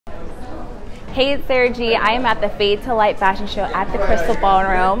Hey, it's Sarah G. I am at the Fade to Light fashion show at the Crystal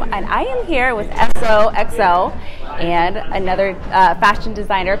Ballroom, and I am here with SOXO and another fashion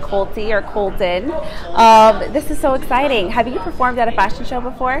designer, Colty or Colton. This is so exciting. Have you performed at a fashion show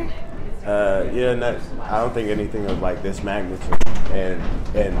before? Yeah, I don't think anything of like this magnitude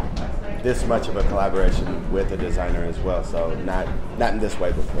and this much of a collaboration with a designer as well. So not in this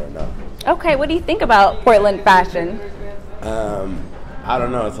way before, no. Okay, what do you think about Portland fashion? I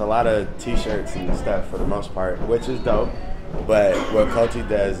don't know. It's a lot of T-shirts and stuff for the most part, which is dope. But what Colty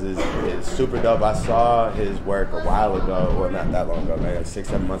does is super dope. I saw his work a while ago, well, not that long ago, maybe like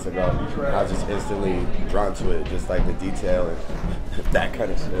 6-7 months ago. I was just instantly drawn to it, just like the detail and that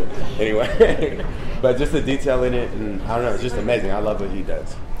kind of shit. Anyway, but just the detail in it, and I don't know, it's just amazing. I love what he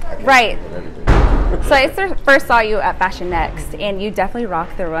does. Right. So I first saw you at Fashion Next, and you definitely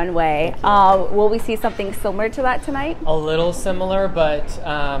rocked the runway. Will we see something similar to that tonight? A little similar, but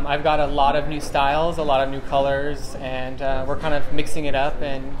I've got a lot of new styles, a lot of new colors, and we're kind of mixing it up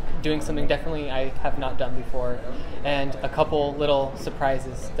and doing something definitely I have not done before, and a couple little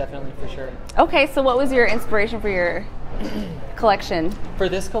surprises, definitely for sure. Okay, so what was your inspiration for your collection? For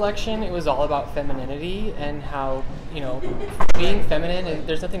this collection, it was all about femininity and how, being feminine, and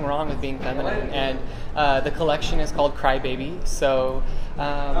there's nothing wrong with being feminine, and the collection is called Cry Baby, so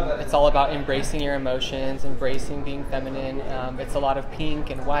it's all about embracing your emotions, embracing being feminine. It's a lot of pink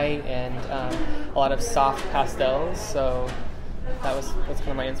and white and a lot of soft pastels, so that's kind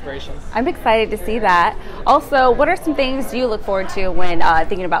of my inspiration. I'm excited to see that. Also, what are some things you look forward to when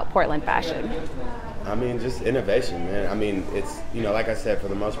thinking about Portland fashion? I mean, just innovation, man. I mean, it's, like I said, for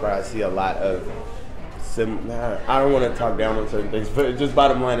the most part, I see a lot of I don't want to talk down on certain things, but just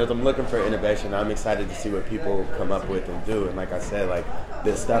bottom line is I'm looking for innovation. I'm excited to see what people come up with and do. And like I said, like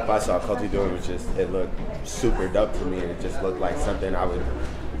the stuff I saw Colty doing was just, it looked super dope to me. It just looked like something I would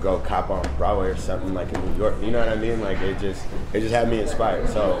go cop on Broadway or something like in New York. You know what I mean? Like it just had me inspired.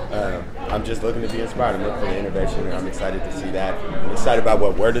 So I'm just looking to be inspired. I'm looking for the innovation, and I'm excited to see that. I'm excited about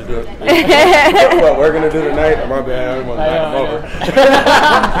what we're to do. What we're gonna do tonight. My bad. I don't want to knock him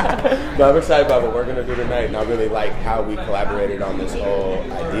over. But I'm excited about what we're gonna do tonight, and I really like how we collaborated on this whole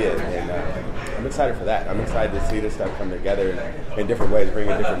idea. And I'm excited for that. I'm excited to see this stuff come together in different ways,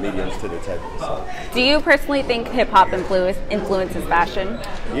 bringing different mediums to the table. So. Do you personally think hip hop influences fashion?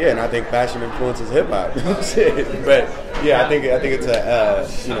 Yeah, and I think fashion influences hip hop. But yeah, I think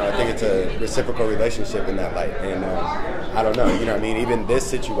it's a reciprocal relationship in that light. And I don't know, what I mean? Even this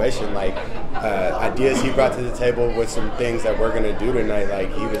situation, like ideas he brought to the table with some things that we're gonna do tonight.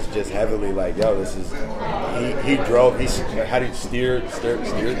 Like he was just heavily like, yo, this is. He drove. How do you steer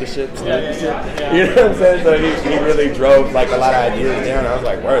the ship? Yeah. You know what I'm saying? So he really drove like a lot of ideas down. I was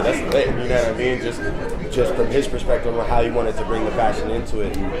like, word, that's lit. You know what I mean? Just from his perspective on how he wanted to bring the fashion into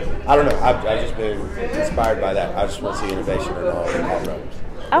it. And I don't know. I've just been inspired by that. I just want to see innovation in all realms.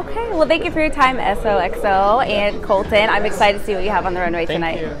 Okay. Well, thank you for your time, SOXO and Colton. I'm excited to see what you have on the runway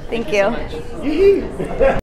tonight. Thank you. Thank you.